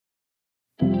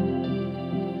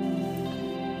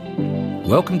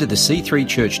Welcome to the C3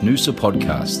 Church Noosa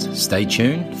podcast. Stay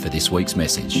tuned for this week's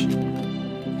message.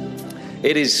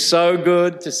 It is so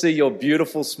good to see your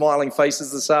beautiful smiling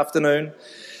faces this afternoon.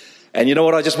 And you know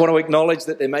what? I just want to acknowledge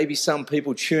that there may be some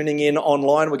people tuning in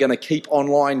online. We're going to keep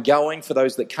online going for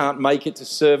those that can't make it to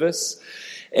service.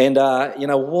 And you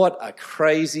know, what a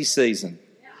crazy season.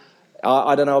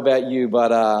 I don't know about you,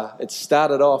 but it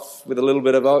started off with a little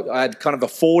bit of, I had kind of a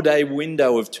 4-day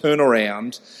window of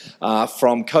turnaround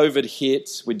from COVID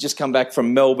hit. We'd just come back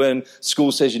from Melbourne.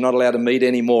 School says you're not allowed to meet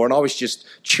anymore. And I was just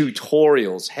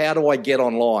tutorials. How do I get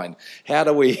online? How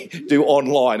do we do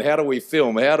online? How do we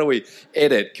film? How do we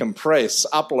edit, compress,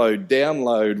 upload,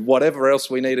 download, whatever else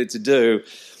we needed to do?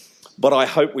 But I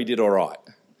hope we did all right.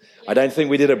 I don't think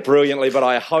we did it brilliantly, but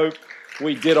I hope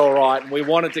we did all right. And we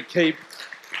wanted to keep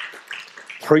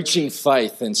preaching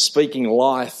faith and speaking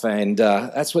life, and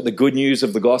that's what the good news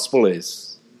of the gospel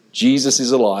is. Jesus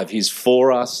is alive. He's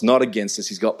for us, not against us.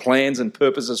 He's got plans and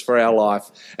purposes for our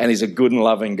life, and he's a good and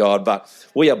loving God. But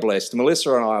we are blessed.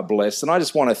 Melissa and I are blessed, and I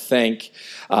just want to thank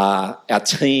our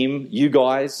team, you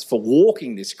guys, for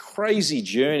walking this crazy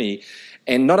journey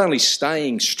and not only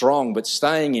staying strong, but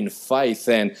staying in faith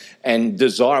and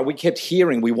desire. We kept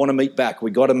hearing, we want to meet back. We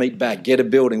got to meet back, get a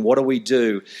building. What do we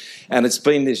do? And it's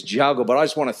been this juggle, but I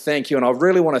just want to thank you. And I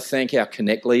really want to thank our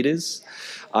Connect leaders.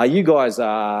 You guys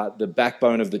are the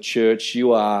backbone of the church.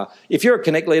 If you're a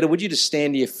Connect leader, would you just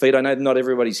stand to your feet? I know not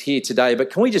everybody's here today, but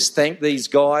can we just thank these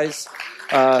guys?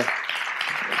 Come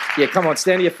on,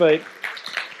 stand to your feet.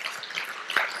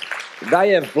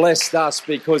 They have blessed us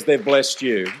because they've blessed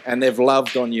you, and they've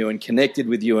loved on you and connected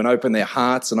with you and opened their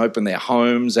hearts and opened their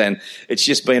homes, and it's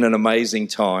just been an amazing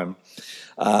time.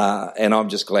 And I'm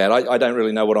just glad. I don't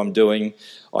really know what I'm doing.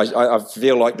 I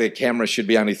feel like the camera should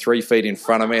be only 3 feet in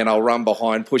front of me, and I'll run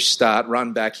behind, push start,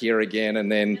 run back here again,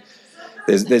 and then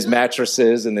there's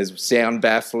mattresses and there's sound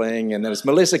baffling, and then it's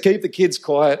Melissa, keep the kids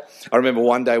quiet. I remember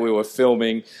one day we were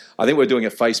filming, I think we were doing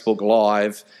a Facebook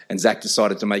Live, and Zach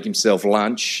decided to make himself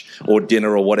lunch or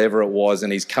dinner or whatever it was,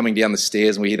 and he's coming down the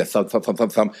stairs and we hear the thump, thump, thump,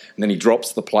 thump, thump, and then he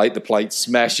drops the plate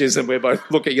smashes, and we're both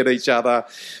looking at each other.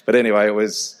 But anyway, it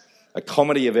was a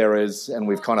comedy of errors, and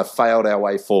we've kind of failed our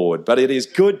way forward. But it is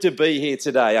good to be here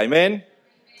today, amen?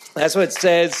 That's what it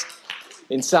says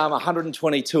in Psalm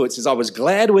 122. It says, I was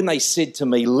glad when they said to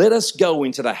me, let us go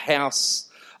into the house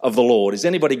of the Lord. Is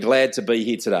anybody glad to be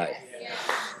here today? Yeah.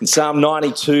 In Psalm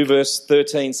 92, verse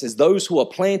 13 says, those who are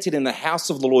planted in the house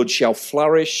of the Lord shall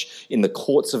flourish in the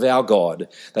courts of our God.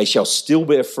 They shall still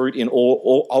bear fruit in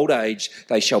all old age.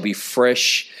 They shall be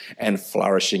fresh and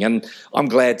flourishing. And I'm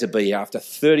glad to be here after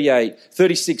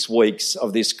 36 weeks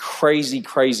of this crazy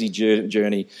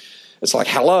journey. It's like,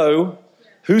 hello.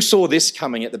 Who saw this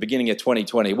coming at the beginning of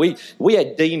 2020? We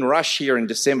had Dean Rush here in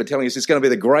December telling us it's going to be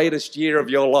the greatest year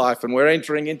of your life, and we're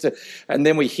entering into, and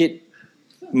then we hit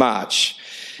March.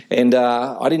 And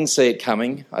I didn't see it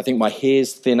coming. I think my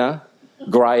hair's thinner,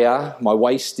 greyer, my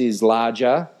waist is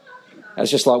larger. And it's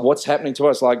just like, what's happening to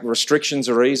us? Like, restrictions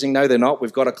are easing. No, they're not.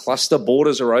 We've got a cluster.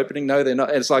 Borders are opening. No, they're not.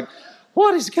 And it's like,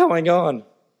 what is going on?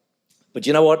 But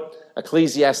you know what?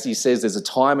 Ecclesiastes says there's a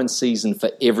time and season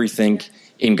for everything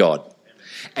in God.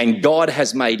 And God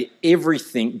has made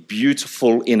everything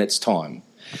beautiful in its time.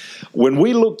 When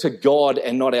we look to God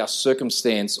and not our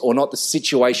circumstance, or not the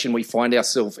situation we find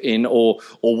ourselves in, or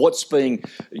what's being,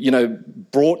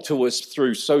 brought to us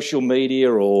through social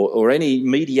media or any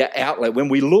media outlet, when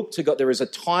we look to God, there is a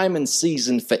time and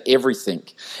season for everything.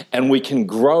 And we can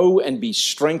grow and be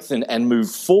strengthened and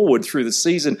move forward through the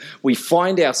season we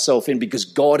find ourselves in, because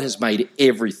God has made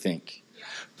everything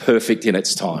perfect in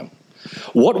its time.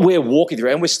 What we're walking through,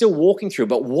 and we're still walking through,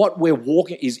 but what we're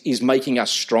walking is making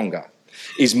us stronger,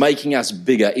 is making us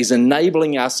bigger, is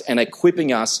enabling us and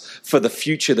equipping us for the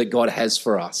future that God has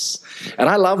for us. And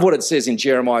I love what it says in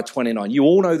Jeremiah 29. You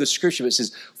all know the scripture. It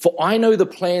says, for I know the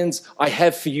plans I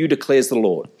have for you, declares the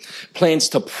Lord. Plans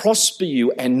to prosper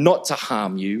you and not to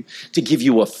harm you, to give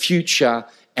you a future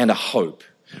and a hope.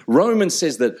 Romans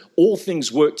says that all things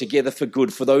work together for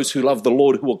good for those who love the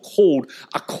Lord, who are called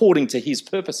according to his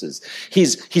purposes,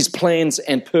 his plans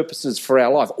and purposes for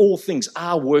our life. All things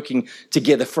are working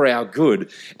together for our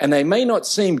good. And they may not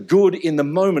seem good in the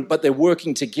moment, but they're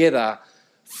working together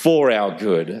for our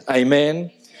good. Amen.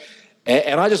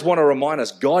 And I just want to remind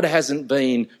us, God hasn't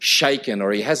been shaken,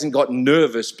 or he hasn't got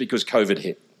nervous because COVID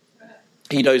hit.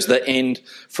 He knows the end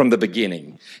from the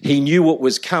beginning. He knew what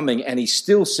was coming, and he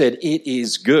still said, it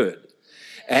is good.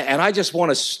 And I just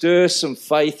want to stir some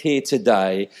faith here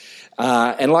today.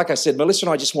 And like I said, Melissa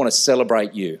and I just want to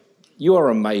celebrate you. You are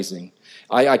amazing.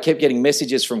 I kept getting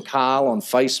messages from Carl on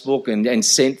Facebook and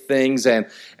sent things. And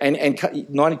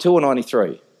 92 or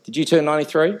 93? Did you turn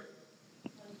 93?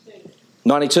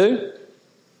 92?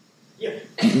 Yeah.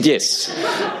 Yes.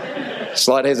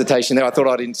 Slight hesitation there. I thought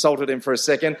I'd insulted him for a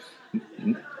second.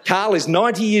 Carl is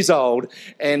 90 years old,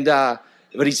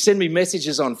 but he sent me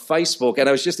messages on Facebook, and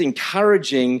it was just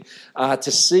encouraging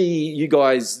to see you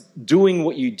guys doing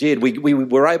what you did. We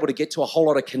were able to get to a whole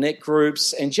lot of connect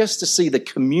groups and just to see the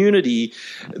community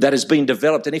that has been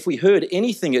developed. And if we heard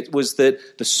anything, it was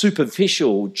that the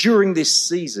superficial during this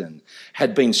season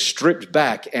had been stripped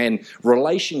back and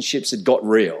relationships had got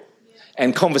real.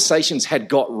 And conversations had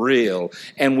got real,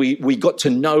 and we got to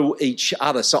know each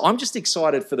other. So I'm just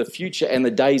excited for the future and the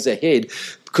days ahead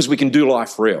because we can do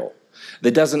life real.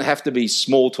 There doesn't have to be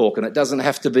small talk, and it doesn't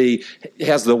have to be,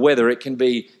 how's the weather? It can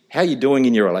be, how are you doing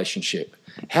in your relationship?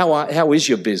 How is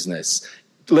your business?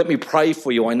 Let me pray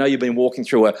for you. I know you've been walking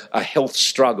through a health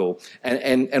struggle, and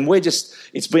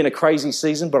it's been a crazy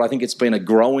season, but I think it's been a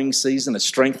growing season, a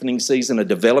strengthening season, a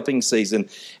developing season,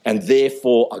 and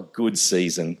therefore a good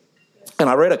season. And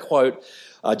I read a quote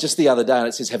just the other day, and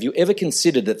it says, have you ever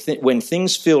considered that when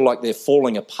things feel like they're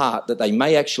falling apart, that they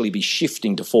may actually be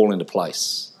shifting to fall into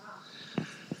place?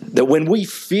 That when we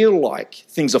feel like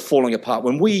things are falling apart,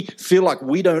 when we feel like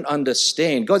we don't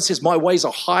understand, God says, my ways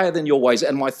are higher than your ways,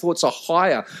 and my thoughts are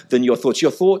higher than your thoughts.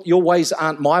 Your ways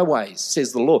aren't my ways,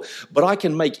 says the Lord. But I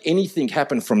can make anything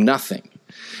happen from nothing.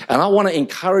 And I want to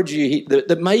encourage you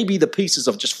that maybe the pieces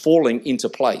are just falling into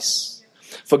place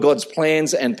for God's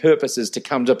plans and purposes to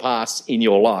come to pass in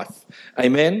your life.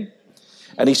 Amen?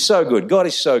 And he's so good. God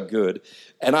is so good.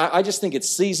 And I just think it's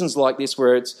seasons like this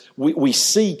where we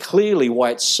see clearly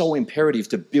why it's so imperative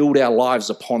to build our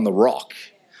lives upon the rock,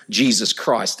 Jesus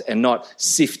Christ, and not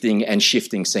sifting and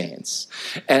shifting sands.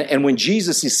 And when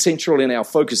Jesus is central in our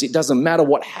focus, it doesn't matter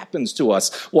what happens to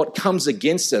us, what comes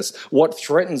against us, what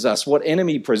threatens us, what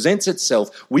enemy presents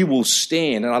itself, we will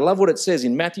stand. And I love what it says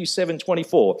in Matthew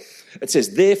 7:24. It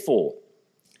says, therefore,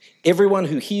 everyone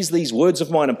who hears these words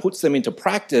of mine and puts them into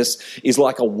practice is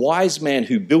like a wise man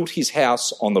who built his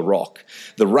house on the rock.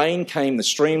 The rain came, the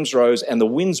streams rose, and the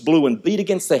winds blew and beat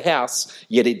against the house,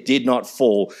 yet it did not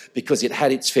fall because it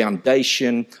had its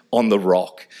foundation on the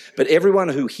rock. But everyone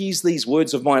who hears these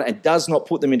words of mine and does not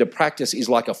put them into practice is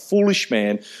like a foolish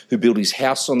man who built his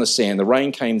house on the sand. The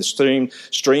rain came, the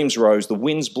streams rose, the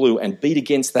winds blew and beat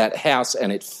against that house,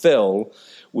 and it fell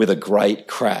with a great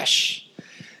crash.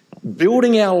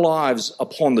 Building our lives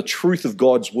upon the truth of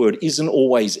God's word isn't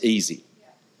always easy.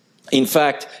 In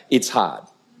fact, it's hard,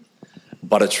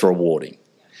 but it's rewarding.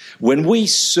 When we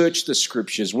search the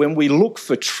scriptures, when we look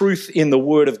for truth in the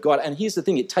word of God, and here's the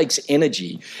thing, it takes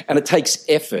energy and it takes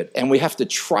effort and we have to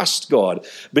trust God,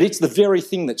 but it's the very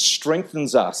thing that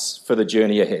strengthens us for the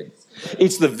journey ahead.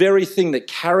 It's the very thing that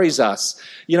carries us.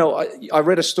 You know, I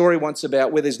read a story once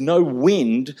about where there's no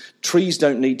wind, trees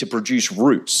don't need to produce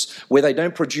roots. Where they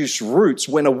don't produce roots,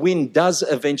 when a wind does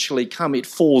eventually come, it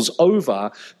falls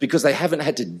over because they haven't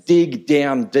had to dig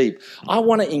down deep. I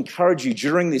want to encourage you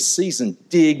during this season,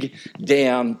 dig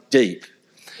down deep.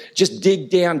 Just dig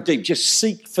down deep. Just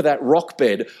seek for that rock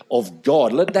bed of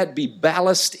God. Let that be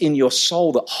ballast in your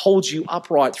soul that holds you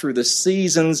upright through the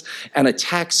seasons and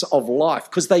attacks of life,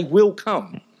 because they will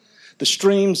come. The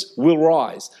streams will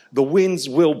rise. The winds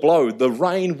will blow. The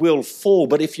rain will fall.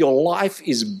 But if your life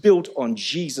is built on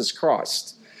Jesus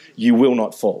Christ, you will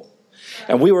not fall.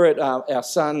 And we were at our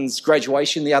son's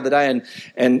graduation the other day,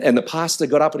 and the pastor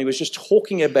got up and he was just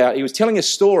he was telling a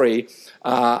story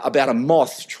about a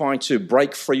moth trying to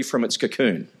break free from its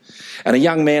cocoon. And a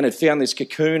young man had found this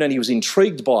cocoon and he was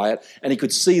intrigued by it, and he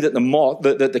could see that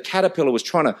the caterpillar was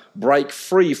trying to break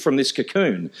free from this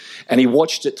cocoon. And he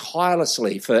watched it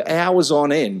tirelessly for hours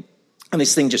on end, and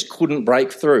this thing just couldn't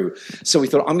break through. So he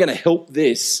thought, I'm going to help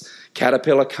this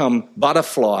caterpillar come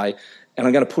butterfly, and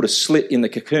I'm going to put a slit in the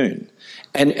cocoon.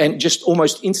 And just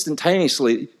almost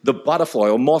instantaneously, the butterfly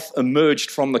or moth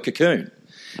emerged from the cocoon.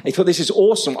 He thought, this is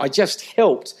awesome. I just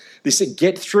helped this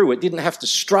get through. It didn't have to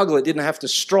struggle. It didn't have to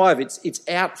strive. It's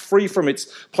out free from its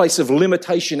place of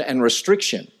limitation and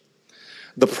restriction.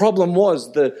 The problem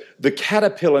was the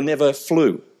caterpillar never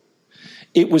flew.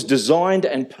 It was designed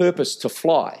and purposed to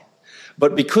fly.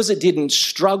 But because it didn't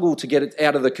struggle to get it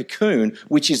out of the cocoon,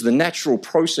 which is the natural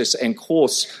process and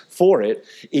course for it,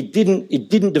 it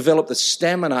didn't develop the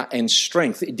stamina and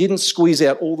strength. It didn't squeeze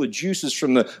out all the juices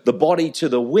from the body to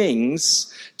the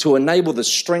wings to enable the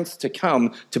strength to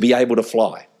come to be able to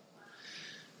fly.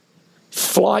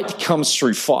 Flight comes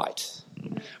through fight.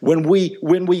 When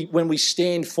we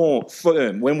stand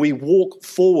firm, when we walk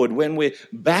forward, when we're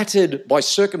battered by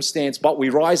circumstance, but we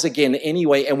rise again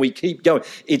anyway and we keep going,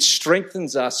 it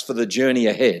strengthens us for the journey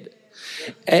ahead.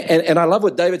 And I love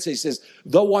what David says. He says,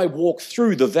 though I walk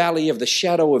through the valley of the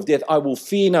shadow of death, I will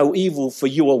fear no evil, for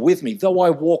you are with me. Though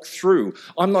I walk through,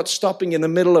 I'm not stopping in the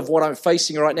middle of what I'm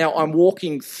facing right now. I'm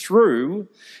walking through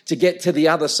to get to the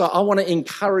other side. I want to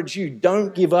encourage you,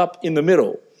 don't give up in the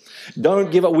middle.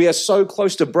 Don't give up. We are so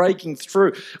close to breaking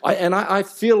through. I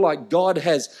feel like God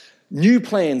has new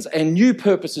plans and new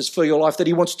purposes for your life that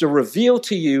he wants to reveal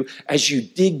to you as you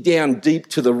dig down deep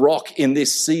to the rock in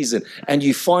this season and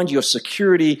you find your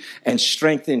security and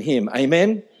strength in him.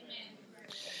 Amen?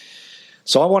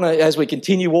 So I want to, as we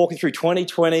continue walking through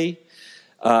 2020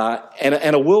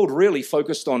 and a world really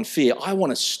focused on fear, I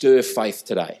want to stir faith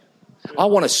today. I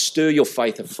want to stir your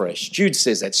faith afresh. Jude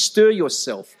says that, stir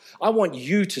yourself. I want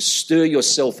you to stir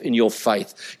yourself in your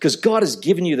faith because God has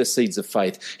given you the seeds of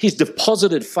faith. He's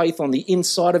deposited faith on the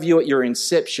inside of you at your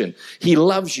inception. He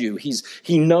loves you.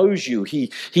 He knows you. He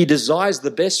desires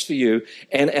the best for you.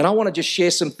 And I want to just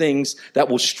share some things that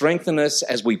will strengthen us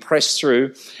as we press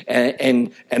through.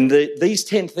 These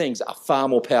 10 things are far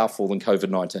more powerful than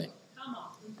COVID-19.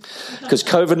 Because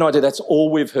COVID-19, that's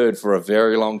all we've heard for a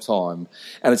very long time.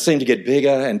 And it seemed to get bigger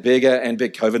and bigger and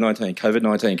bigger. COVID-19.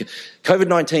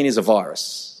 COVID-19 is a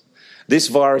virus. This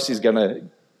virus is going to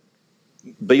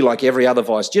be like every other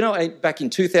virus. Do you know, back in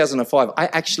 2005, I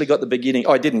actually got the beginning.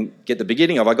 I didn't get the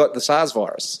beginning of, I got the SARS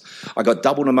virus. I got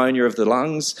double pneumonia of the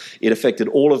lungs. It affected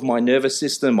all of my nervous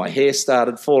system. My hair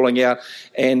started falling out.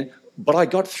 But I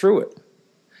got through it.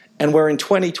 And we're in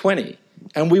 2020.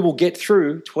 And we will get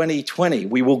through 2020.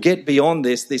 We will get beyond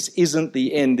this. This isn't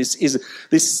the end. This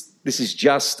is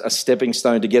just a stepping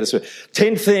stone to get us through.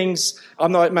 10 things. I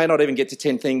may not even get to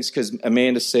 10 things because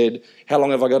Amanda said, how long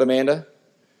have I got, Amanda?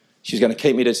 She's going to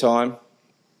keep me to time.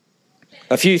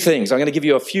 A few things. I'm going to give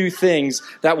you a few things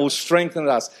that will strengthen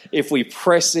us if we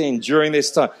press in during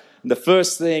this time. The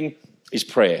first thing is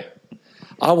prayer.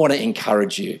 I want to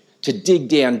encourage you to dig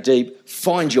down deep,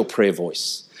 find your prayer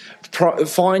voice.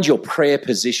 Find your prayer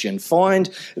position. Find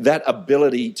that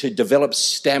ability to develop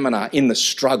stamina in the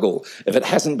struggle. If it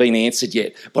hasn't been answered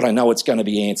yet, but I know it's going to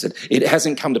be answered. It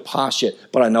hasn't come to pass yet,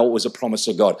 but I know it was a promise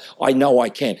of God. I know I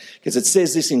can. Because it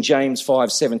says this in James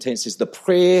 5:17. It says, the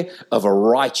prayer of a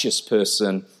righteous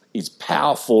person is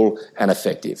powerful and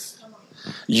effective.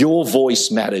 Your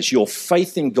voice matters. Your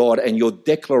faith in God and your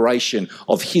declaration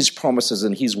of his promises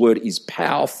and his word is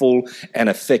powerful and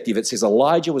effective. It says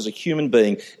Elijah was a human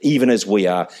being, even as we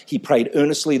are. He prayed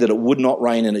earnestly that it would not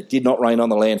rain, and it did not rain on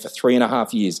the land for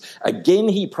 3.5 years. Again,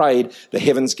 he prayed, the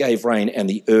heavens gave rain, and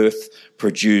the earth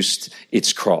produced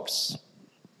its crops.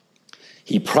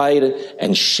 He prayed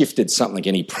and shifted something,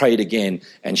 and he prayed again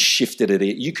and shifted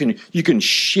it. You can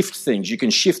shift things. You can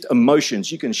shift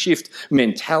emotions. You can shift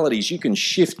mentalities. You can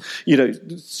shift,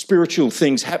 spiritual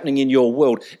things happening in your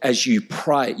world as you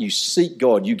pray. You seek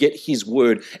God. You get his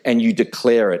word and you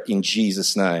declare it in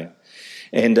Jesus' name.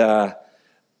 And I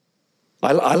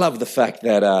love the fact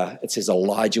that it says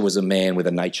Elijah was a man with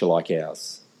a nature like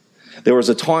ours. There was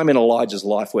a time in Elijah's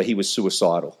life where he was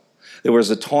suicidal. There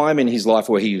was a time in his life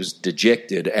where he was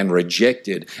dejected and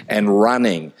rejected and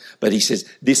running. But he says,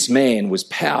 this man was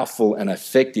powerful and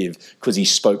effective because he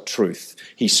spoke truth.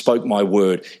 He spoke my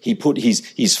word. He put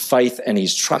his faith and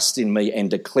his trust in me and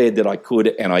declared that I could,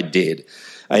 and I did.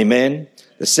 Amen?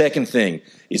 The second thing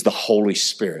is the Holy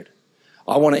Spirit.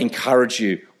 I want to encourage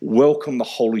you, welcome the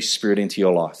Holy Spirit into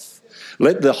your life.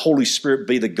 Let the Holy Spirit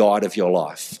be the guide of your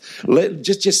life.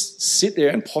 Just sit there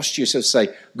and posture yourself and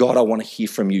say, God, I want to hear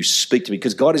from you. Speak to me.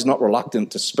 Because God is not reluctant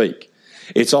to speak.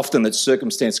 It's often that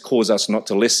circumstance causes us not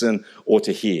to listen or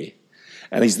to hear.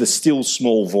 And he's the still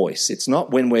small voice. It's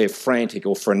not when we're frantic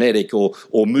or frenetic or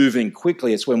moving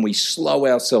quickly. It's when we slow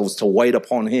ourselves to wait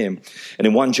upon him. And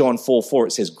in 1 John 4:4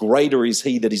 it says, greater is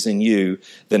he that is in you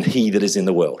than he that is in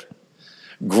the world.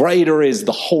 Greater is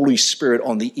the Holy Spirit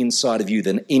on the inside of you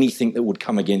than anything that would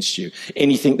come against you,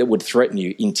 anything that would threaten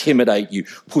you, intimidate you,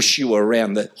 push you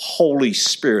around. The Holy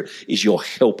Spirit is your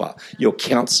helper, your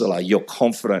counselor, your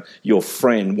confidant, your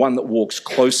friend, one that walks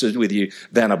closer with you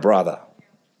than a brother.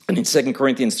 And in 2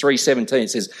 Corinthians 3:17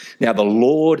 it says, now the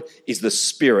Lord is the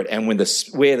Spirit, and where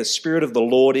the Spirit of the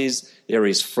Lord is, there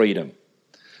is freedom.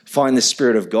 Find the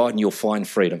Spirit of God and you'll find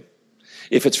freedom.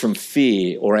 If it's from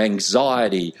fear or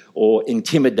anxiety or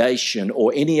intimidation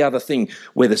or any other thing,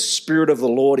 where the Spirit of the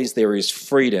Lord is, there is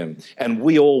freedom. And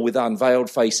we all, with unveiled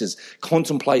faces,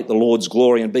 contemplate the Lord's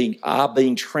glory and are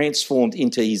being transformed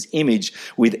into his image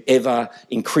with ever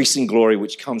increasing glory,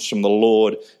 which comes from the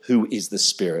Lord, who is the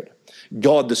Spirit.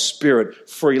 God, the Spirit,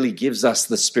 freely gives us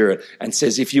the Spirit and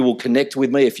says, if you will connect with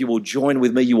me, if you will join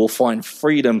with me, you will find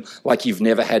freedom like you've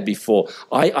never had before.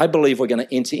 I believe we're going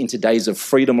to enter into days of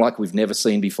freedom like we've never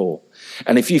seen before.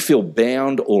 And if you feel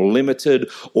bound or limited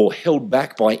or held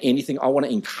back by anything, I want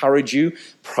to encourage you,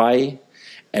 pray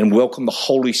and welcome the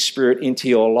Holy Spirit into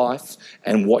your life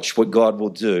and watch what God will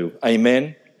do.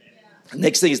 Amen.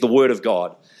 Next thing is the Word of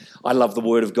God. I love the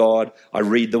Word of God. I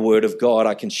read the Word of God.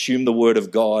 I consume the Word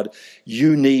of God.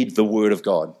 You need the Word of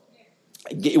God.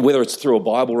 Whether it's through a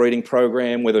Bible reading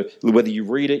program, whether you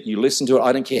read it, you listen to it,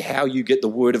 I don't care how you get the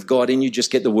Word of God in you,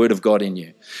 just get the Word of God in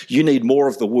you. You need more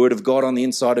of the Word of God on the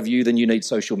inside of you than you need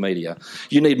social media.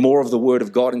 You need more of the Word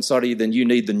of God inside of you than you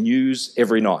need the news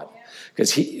every night.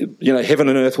 Because heaven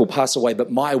and earth will pass away, but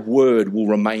my word will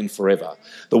remain forever.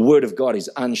 The word of God is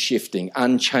unshifting,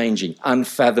 unchanging,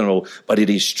 unfathomable, but it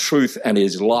is truth and it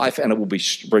is life, and it will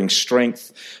bring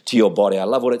strength to your body. I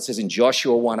love what it says in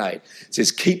Joshua 1:8. It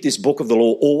says, keep this book of the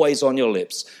law always on your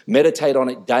lips. Meditate on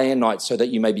it day and night so that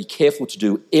you may be careful to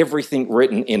do everything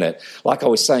written in it. Like I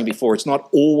was saying before, it's not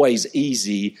always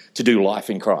easy to do life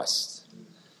in Christ.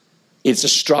 It's a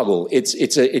struggle.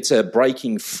 It's a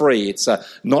breaking free. It's a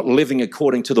not living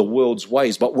according to the world's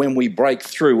ways. But when we break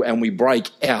through and we break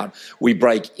out, we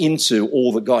break into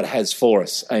all that God has for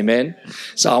us. Amen?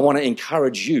 So I want to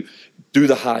encourage you, do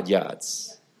the hard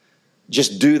yards.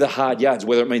 Just do the hard yards,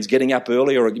 whether it means getting up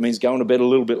early or it means going to bed a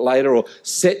little bit later, or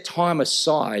set time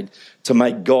aside to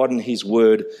make God and his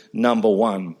word number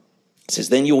one. It says,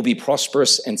 then you will be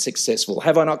prosperous and successful.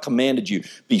 Have I not commanded you?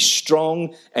 Be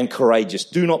strong and courageous.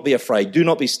 Do not be afraid. Do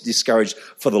not be discouraged,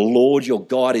 for the Lord your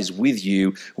God is with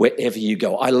you wherever you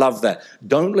go. I love that.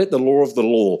 Don't let the law of the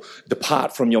law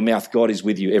depart from your mouth. God is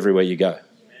with you everywhere you go.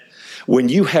 When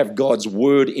you have God's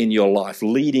word in your life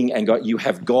leading and God, you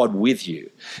have God with you.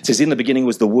 It says, in the beginning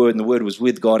was the Word, and the Word was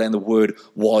with God, and the Word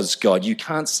was God. You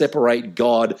can't separate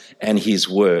God and his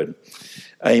word.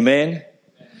 Amen.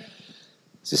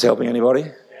 Is this helping anybody?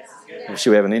 Yes.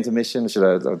 Should we have an intermission? Should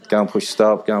I go and push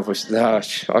stop? Go and push... No,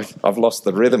 I've lost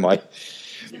the rhythm, mate.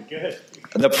 Good.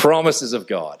 The promises of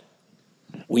God.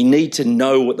 We need to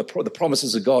know what the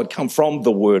promises of God come from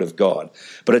the Word of God.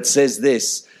 But it says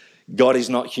this, God is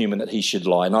not human that he should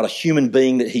lie, not a human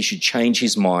being that he should change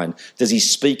his mind. Does he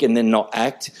speak and then not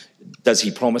act? Does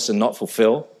he promise and not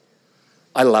fulfill?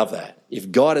 I love that. If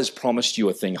God has promised you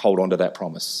a thing, hold on to that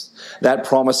promise. That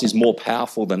promise is more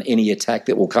powerful than any attack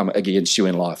that will come against you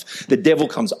in life. The devil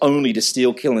comes only to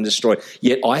steal, kill, and destroy.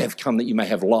 Yet I have come that you may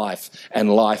have life,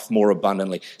 and life more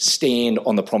abundantly. Stand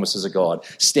on the promises of God.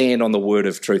 Stand on the word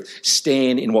of truth.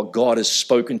 Stand in what God has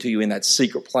spoken to you in that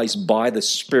secret place by the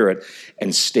Spirit,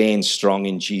 and stand strong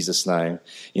in Jesus' name.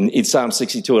 In Psalm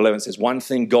 62:11 it says, one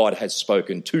thing God has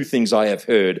spoken, two things I have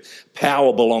heard.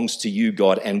 Power belongs to you,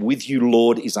 God, and with you,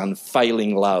 Lord, is unfailing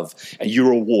love, and you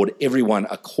reward everyone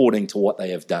according to what they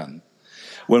have done.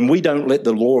 When we don't let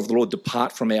the law of the Lord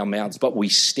depart from our mouths, but we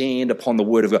stand upon the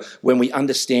word of God, when we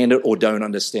understand it or don't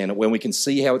understand it, when we can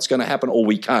see how it's going to happen or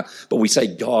we can't, but we say,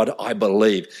 God, I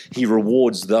believe. He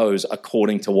rewards those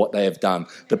according to what they have done,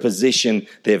 the position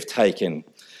they've taken.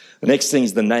 The next thing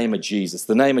is the name of Jesus.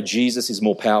 The name of Jesus is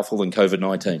more powerful than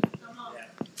COVID-19.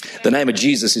 The name of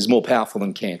Jesus is more powerful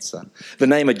than cancer. The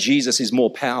name of Jesus is more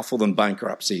powerful than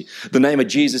bankruptcy. The name of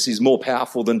Jesus is more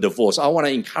powerful than divorce. I want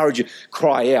to encourage you,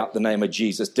 cry out the name of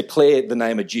Jesus. Declare the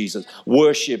name of Jesus.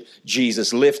 Worship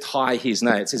Jesus. Lift high his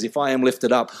name. It says, if I am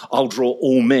lifted up, I'll draw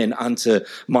all men unto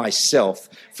myself.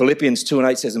 Philippians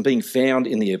 2:8 says, and being found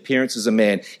in the appearance as a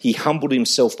man, he humbled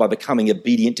himself by becoming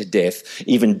obedient to death,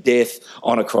 even death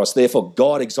on a cross. Therefore,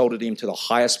 God exalted him to the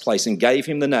highest place and gave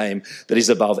him the name that is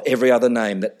above every other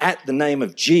name, that at the name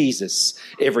of Jesus,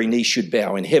 every knee should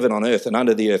bow in heaven, on earth, and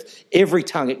under the earth. Every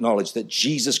tongue acknowledge that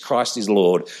Jesus Christ is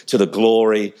Lord, to the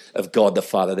glory of God the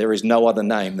Father. There is no other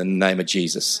name than the name of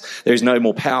Jesus. There is no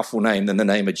more powerful name than the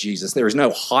name of Jesus. There is no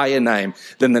higher name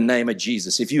than the name of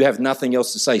Jesus. If you have nothing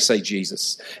else to say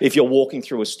Jesus. If you're walking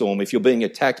through a storm, if you're being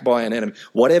attacked by an enemy,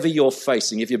 whatever you're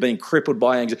facing, if you're being crippled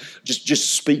by anxiety,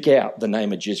 just speak out the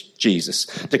name of Jesus.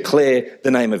 Declare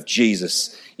the name of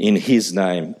Jesus in his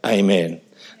name. Amen.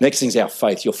 Next thing is our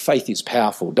faith. Your faith is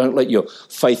powerful. Don't let your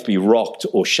faith be rocked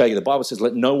or shaken. The Bible says,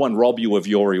 let no one rob you of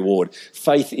your reward.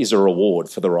 Faith is a reward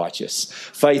for the righteous.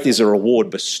 Faith is a reward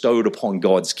bestowed upon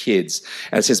God's kids.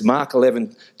 And it says, Mark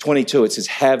 11:22, it says,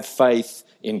 have faith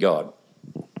in God.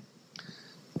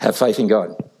 Have faith in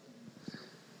God.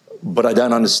 But I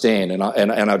don't understand, and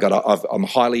I'm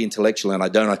highly intellectual, and I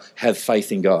don't have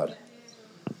faith in God.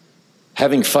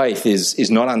 Having faith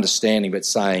is not understanding, but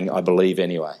saying, I believe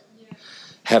anyway.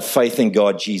 Have faith in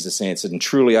God, Jesus answered. And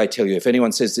truly I tell you, if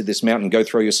anyone says to this mountain, go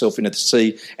throw yourself into the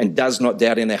sea, and does not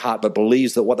doubt in their heart, but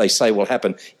believes that what they say will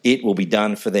happen, it will be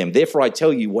done for them. Therefore I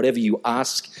tell you, whatever you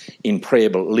ask in prayer,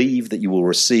 believe that you will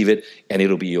receive it, and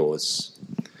it'll be yours.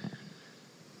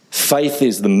 Faith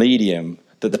is the medium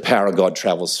that the power of God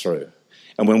travels through.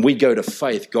 And when we go to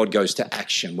faith, God goes to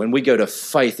action. When we go to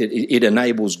faith, it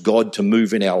enables God to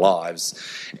move in our lives.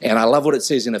 And I love what it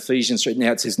says in Ephesians 3.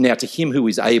 Now it says, now to him who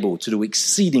is able to do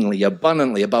exceedingly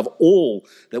abundantly above all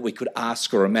that we could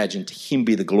ask or imagine, to him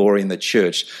be the glory in the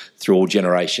church through all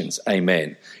generations.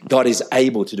 Amen. God is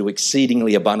able to do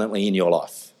exceedingly abundantly in your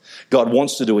life. God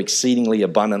wants to do exceedingly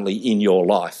abundantly in your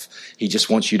life. He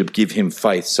just wants you to give him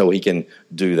faith so he can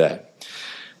do that.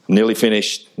 Nearly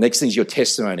finished. Next thing is your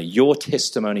testimony. Your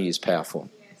testimony is powerful.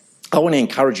 Yes. I want to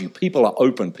encourage you. People are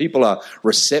open. People are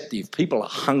receptive. People are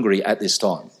hungry at this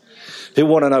time. People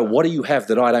want to know, what do you have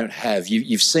that I don't have?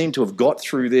 You seem to have got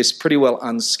through this pretty well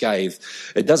unscathed.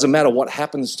 It doesn't matter what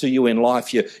happens to you in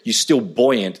life. You're still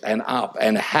buoyant and up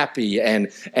and happy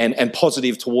and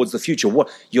positive towards the future.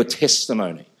 Your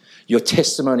testimony. Your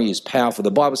testimony is powerful.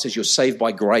 The Bible says you're saved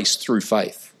by grace through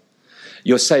faith.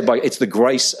 You're saved by, it's the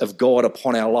grace of God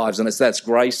upon our lives, and it's that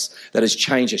grace that has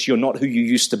changed us. You're not who you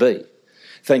used to be.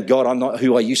 Thank God I'm not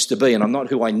who I used to be, and I'm not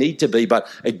who I need to be, but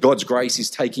God's grace is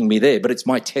taking me there. But it's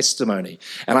my testimony,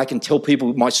 and I can tell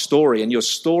people my story, and your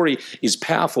story is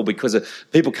powerful because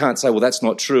people can't say, well, that's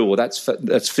not true, or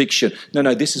that's fiction.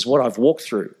 No, this is what I've walked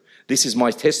through. This is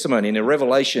my testimony. And in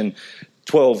Revelation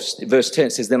 12, verse 10,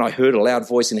 it says, then I heard a loud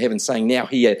voice in heaven saying,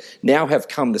 now have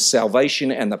come the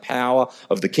salvation and the power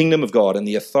of the kingdom of God and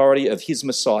the authority of his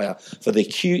Messiah. For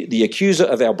the accuser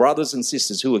of our brothers and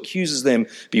sisters who accuses them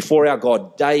before our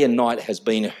God day and night has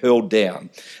been hurled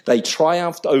down. They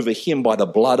triumphed over him by the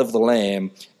blood of the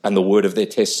Lamb and the word of their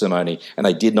testimony, and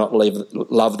they did not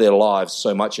love their lives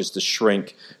so much as to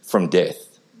shrink from death.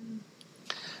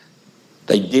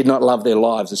 They did not love their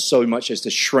lives as so much as to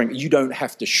shrink. You don't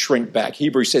have to shrink back.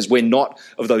 Hebrews says we're not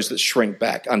of those that shrink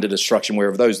back under destruction. We're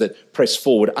of those that press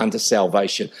forward unto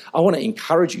salvation. I want to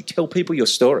encourage you. Tell people your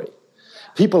story.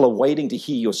 People are waiting to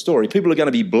hear your story. People are going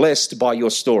to be blessed by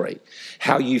your story.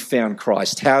 How you found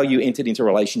Christ, how you entered into a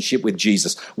relationship with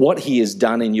Jesus, what he has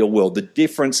done in your world, the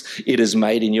difference it has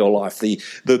made in your life.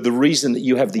 The reason that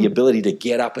you have the ability to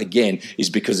get up again is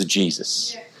because of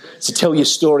Jesus. Yeah. So tell your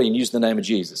story and use the name of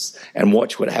Jesus and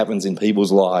watch what happens in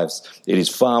people's lives. It is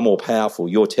far more powerful,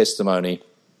 your testimony,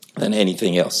 than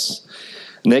anything else.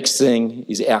 Next thing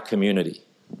is our community.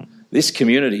 This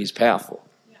community is powerful.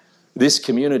 This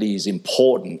community is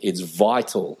important. It's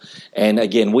vital. And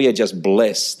again, we are just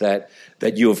blessed that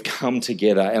you have come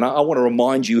together. And I want to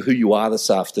remind you who you are this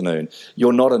afternoon.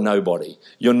 You're not a nobody.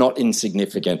 You're not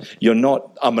insignificant. You're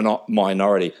not a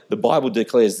minority. The Bible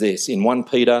declares this. In 1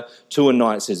 Peter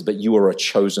 2:9 it says, but you are a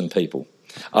chosen people,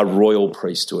 a royal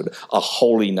priesthood, a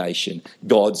holy nation,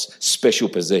 God's special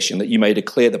possession, that you may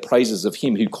declare the praises of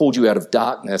him who called you out of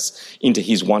darkness into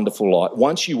his wonderful light.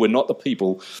 Once you were not the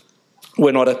people,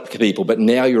 we're not a people, but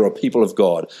now you're a people of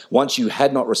God. Once you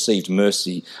had not received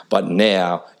mercy, but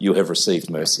now you have received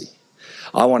mercy.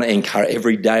 I want to encourage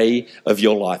every day of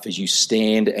your life as you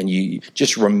stand and you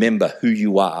just remember who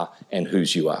you are and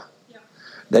whose you are. Yep.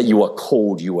 That you are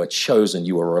called, you are chosen,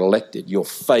 you are elected, you're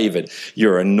favored,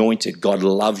 you're anointed. God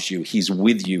loves you. He's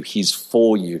with you. He's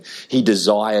for you. He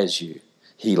desires you.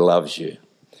 He loves you.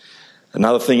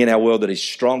 Another thing in our world that is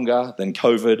stronger than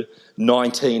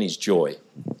COVID-19 is joy.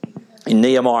 In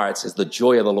Nehemiah, it says, the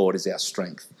joy of the Lord is our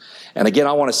strength. And again,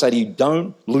 I want to say to you,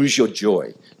 don't lose your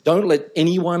joy. Don't let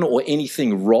anyone or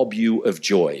anything rob you of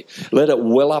joy. Let it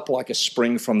well up like a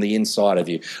spring from the inside of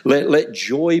you. Let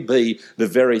joy be the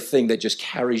very thing that just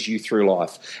carries you through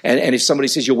life. And if somebody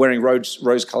says you're wearing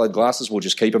rose-coloured glasses, we'll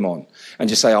just keep them on. And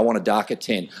just say, I want a darker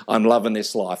tint. I'm loving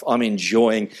this life. I'm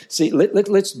enjoying. See,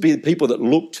 let's be the people that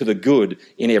look to the good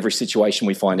in every situation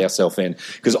we find ourselves in.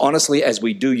 Because honestly, as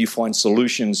we do, you find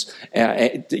solutions,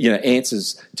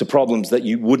 answers to problems that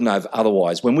you wouldn't have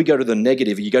otherwise. When we go to the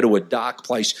negative, you go to a dark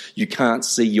place, you can't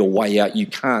see your way out. You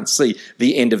can't see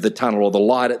the end of the tunnel or the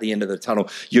light at the end of the tunnel.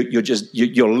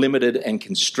 You're limited and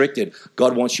constricted.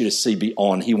 God wants you to see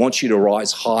beyond. He wants you to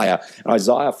rise higher. And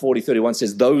Isaiah 40:31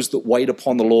 says, those that wait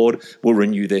upon the Lord will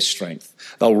renew their strength.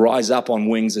 They'll rise up on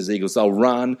wings as eagles. They'll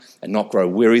run and not grow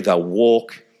weary. They'll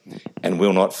walk and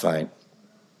will not faint.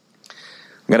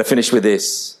 I'm going to finish with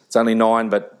this. It's only 9,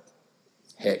 but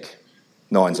heck,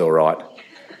 9's all right.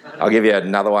 I'll give you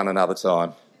another one another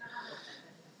time.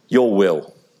 Your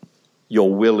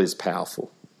will is powerful.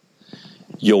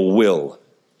 Your will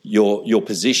your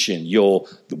position,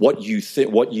 what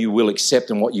you will accept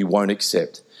and what you won't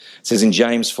accept. It says in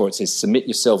James 4, it says, submit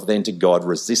yourself then to God,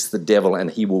 resist the devil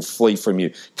and he will flee from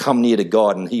you. Come near to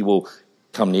God and he will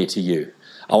come near to you.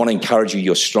 I want to encourage you,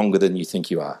 you're stronger than you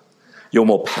think you are. You're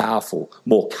more powerful,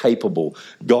 more capable.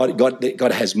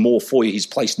 God has more for you. He's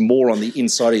placed more on the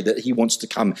inside of you that he wants to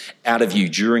come out of you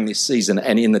during this season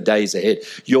and in the days ahead.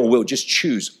 Your will, just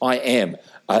choose, I am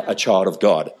a child of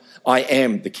God. I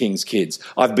am the King's kids.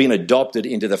 I've been adopted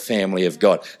into the family of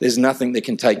God. There's nothing that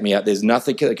can take me out. There's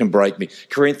nothing that can break me.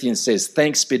 Corinthians says,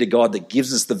 thanks be to God that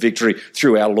gives us the victory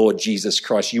through our Lord Jesus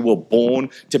Christ. You were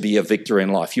born to be a victor in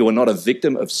life. You are not a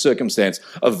victim of circumstance,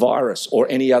 a virus, or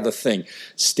any other thing.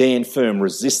 Stand firm.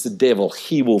 Resist the devil.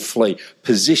 He will flee.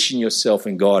 Position yourself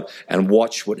in God and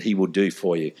watch what he will do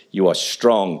for you. You are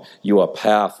strong. You are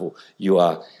powerful. You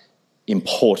are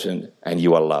important, and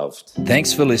you are loved.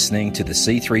 Thanks for listening to the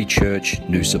C3 Church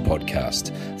Noosa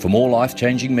podcast. For more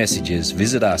life-changing messages,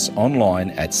 visit us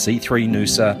online at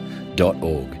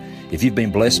c3noosa.org. If you've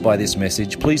been blessed by this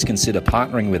message, please consider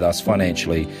partnering with us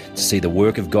financially to see the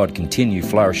work of God continue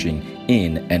flourishing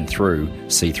in and through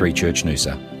C3 Church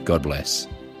Noosa. God bless.